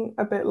something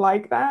a bit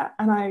like that,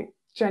 and I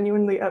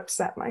genuinely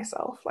upset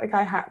myself. Like,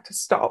 I had to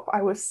stop.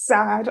 I was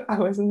sad. I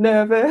was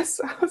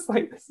nervous. I was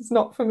like, this is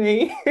not for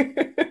me.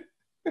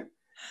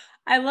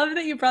 I love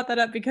that you brought that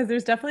up, because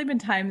there's definitely been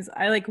times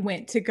I like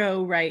went to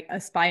go write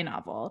a spy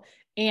novel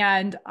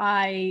and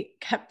I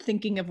kept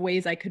thinking of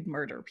ways I could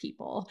murder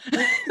people. And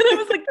I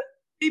was like,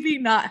 maybe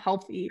not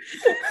healthy.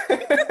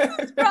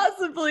 It's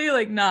possibly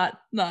like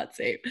not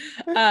safe.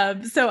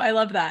 So I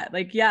love that.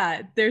 Like,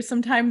 yeah, there's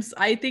sometimes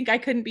I think I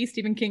couldn't be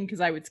Stephen King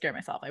because I would scare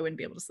myself. I wouldn't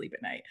be able to sleep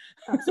at night.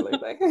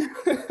 Absolutely.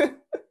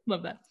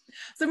 Love that.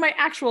 So my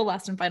actual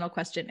last and final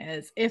question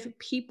is, if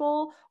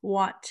people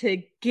want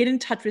to get in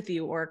touch with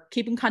you or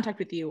keep in contact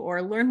with you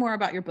or learn more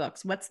about your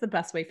books, what's the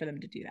best way for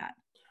them to do that?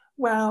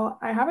 Well,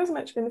 I have as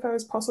much info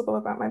as possible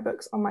about my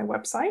books on my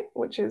website,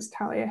 which is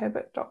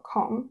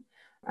taliahibbert.com.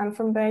 And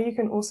from there, you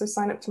can also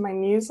sign up to my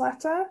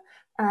newsletter.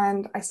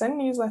 And I send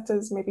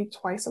newsletters maybe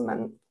twice a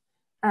month.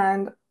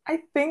 And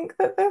I think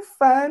that they're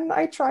fun.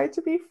 I try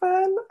to be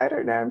fun. I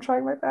don't know. I'm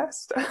trying my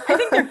best. I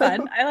think they're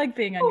fun. I like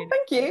being on your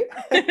Thank you.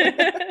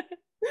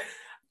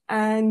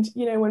 And,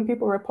 when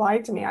people reply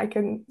to me, I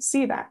can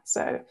see that.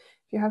 So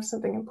if you have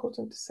something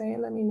important to say,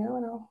 let me know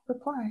and I'll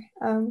reply.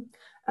 And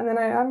then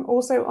I am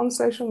also on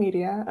social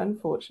media,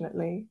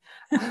 unfortunately.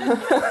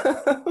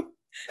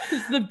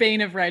 It's the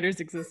bane of writers'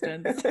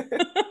 existence.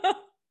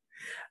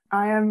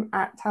 I am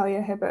at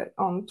Talia Hibbert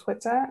on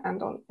Twitter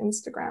and on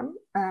Instagram,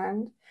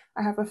 and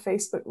I have a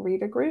Facebook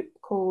reader group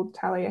called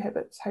Talia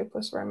Hibbert's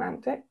Hopeless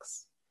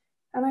Romantics.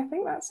 And I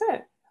think that's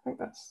it. I think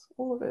that's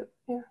all of it.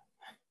 Yeah.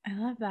 I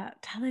love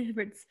that. Talia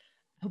Hibbert's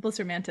Hopeless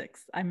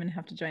Romantics. I'm going to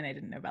have to join. I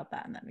didn't know about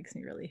that. And that makes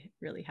me really,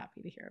 really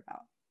happy to hear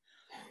about.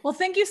 Well,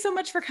 thank you so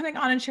much for coming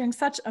on and sharing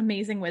such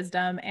amazing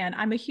wisdom. And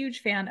I'm a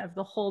huge fan of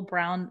the whole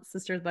Brown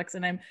Sisters books.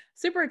 And I'm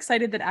super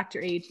excited that Act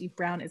Your Age, Eve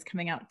Brown is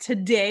coming out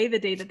today, the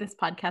day that this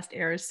podcast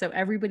airs. So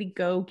everybody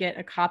go get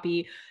a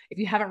copy. If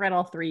you haven't read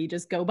all three,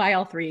 just go buy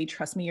all three.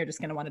 Trust me, you're just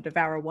going to want to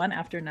devour one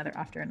after another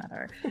after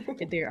another.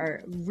 They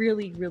are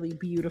really, really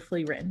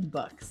beautifully written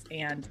books.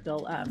 And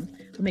they'll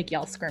make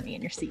y'all squirmy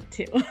in your seat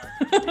too,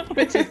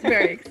 which is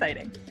very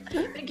exciting.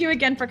 Thank you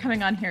again for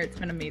coming on here. It's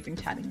been amazing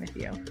chatting with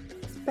you.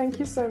 Thank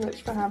you so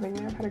much for having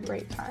me. I've had a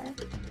great time.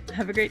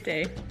 Have a great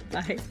day.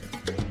 Bye.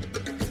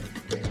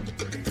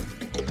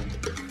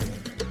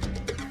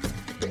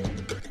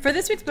 For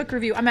this week's book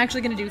review, I'm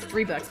actually going to do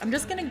 3 books. I'm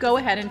just going to go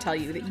ahead and tell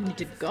you that you need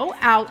to go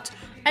out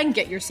and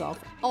get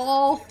yourself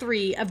all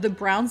 3 of the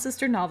Brown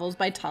Sister novels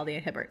by Talia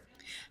Hibbert.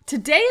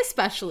 Today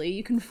especially,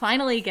 you can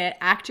finally get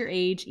Act Your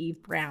Age,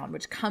 Eve Brown,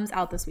 which comes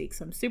out this week.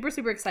 So I'm super,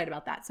 super excited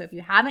about that. So if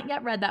you haven't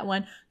yet read that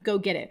one, go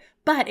get it.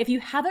 But if you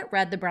haven't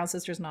read the Brown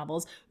Sisters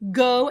novels,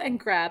 go and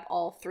grab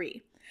all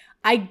 3.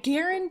 I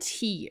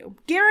guarantee,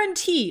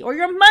 or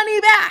your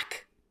money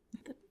back.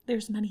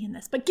 There's money in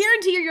this, but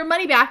guarantee your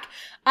money back.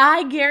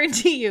 I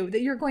guarantee you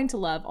that you're going to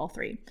love all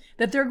 3,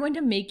 that they're going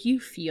to make you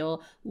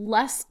feel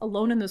less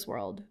alone in this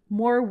world,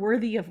 more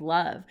worthy of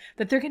love,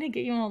 that they're going to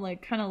get you all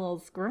like kind of a little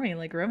squirmy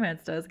like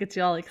romance does, get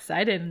you all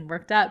excited and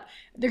worked up.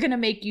 They're going to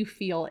make you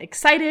feel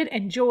excited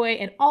and joy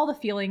and all the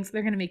feelings.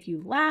 They're going to make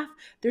you laugh.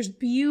 There's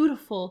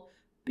beautiful,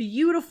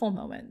 beautiful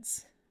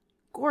moments,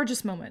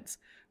 gorgeous moments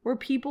where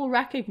people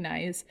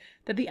recognize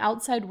that the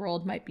outside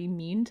world might be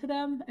mean to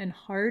them and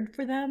hard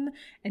for them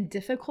and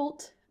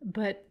difficult.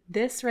 But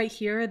this right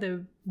here,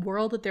 the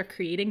world that they're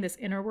creating, this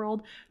inner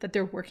world that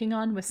they're working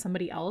on with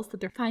somebody else, that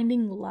they're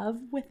finding love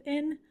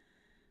within,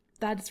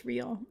 that's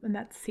real and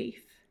that's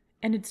safe.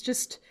 And it's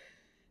just,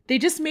 they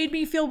just made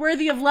me feel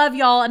worthy of love,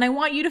 y'all. And I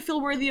want you to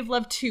feel worthy of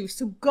love too.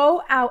 So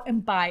go out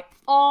and buy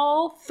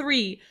all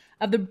 3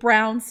 of the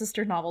Brown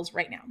Sister novels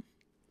right now.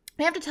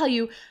 I have to tell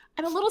you,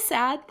 I'm a little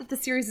sad that the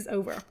series is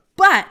over,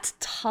 but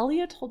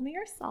Talia told me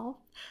herself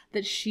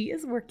that she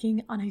is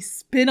working on a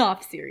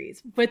spin-off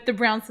series with the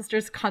Brown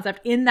Sisters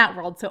concept in that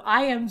world. So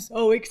I am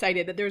so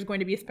excited that there's going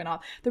to be a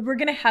spin-off, that we're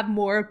going to have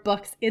more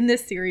books in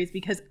this series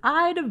because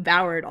I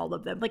devoured all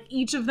of them. Like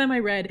each of them I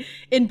read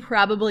in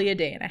probably a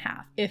day and a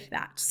half, if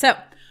that. So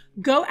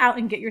go out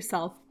and get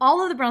yourself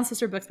all of the Brown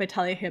Sister books by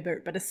Talia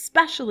Hibbert, but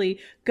especially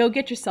go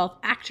get yourself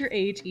Act Your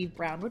Age, Eve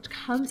Brown, which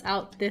comes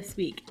out this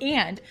week.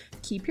 And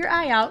keep your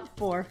eye out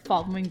for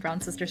following Brown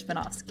Sister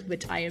spinoffs,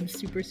 which I am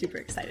super, super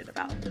excited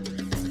about.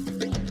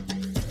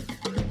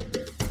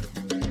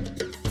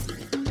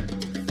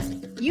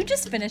 You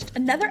just finished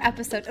another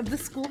episode of the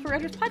School for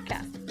Writers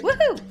podcast.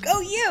 Woohoo! Go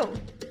you!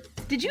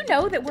 Did you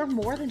know that we're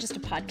more than just a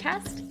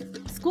podcast?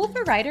 School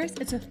for Writers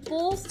is a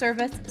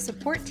full-service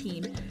support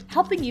team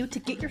helping you to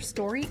get your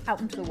story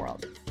out into the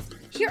world.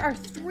 Here are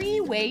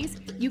 3 ways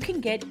you can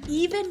get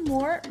even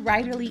more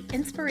writerly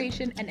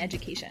inspiration and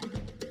education.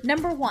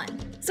 Number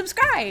 1,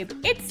 subscribe.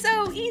 It's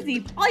so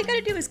easy. All you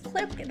gotta do is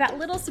click that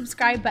little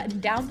subscribe button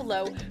down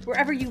below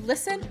wherever you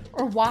listen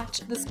or watch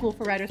the School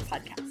for Writers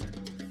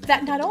podcast.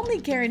 That not only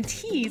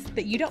guarantees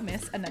that you don't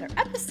miss another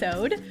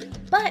episode,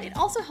 but it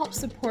also helps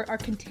support our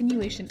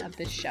continuation of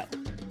this show.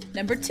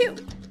 Number 2,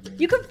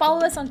 you can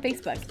follow us on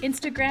Facebook,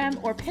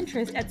 Instagram, or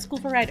Pinterest at School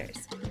for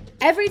Writers.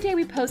 Every day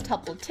we post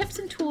helpful tips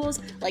and tools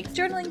like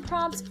journaling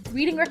prompts,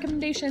 reading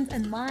recommendations,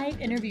 and live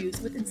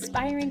interviews with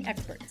inspiring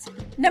experts.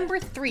 Number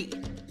 3,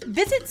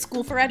 visit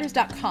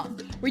schoolforwriters.com,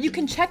 where you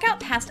can check out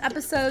past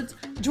episodes,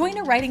 join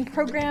a writing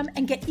program,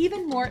 and get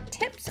even more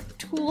tips,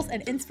 tools,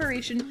 and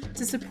inspiration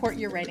to support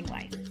your writing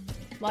life.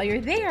 While you're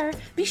there,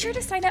 be sure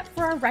to sign up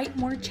for our Write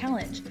More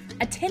Challenge,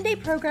 a 10-day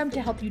program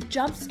to help you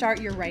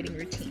jumpstart your writing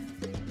routine.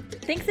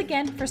 Thanks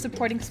again for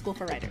supporting School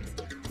for Writers.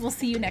 We'll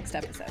see you next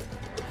episode.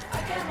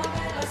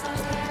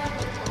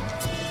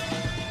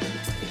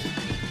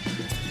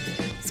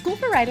 School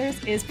for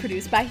Writers is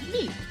produced by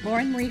me,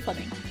 Lauren Marie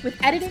Fleming, with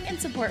editing and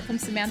support from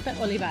Samantha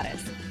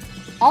Olivares.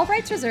 All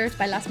rights reserved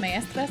by Las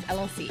Maestras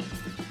LLC.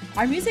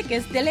 Our music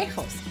is De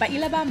Lejos by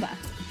Ila Bamba.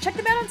 Check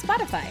them out on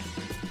Spotify.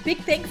 Big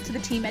thanks to the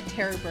team at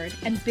Terrorbird,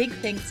 and big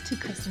thanks to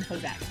Kristen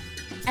Hozak.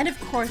 And of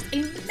course,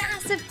 a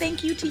massive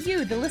thank you to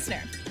you, the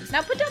listener.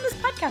 Now put down this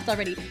podcast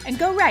already and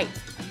go write.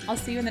 I'll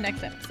see you in the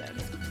next episode.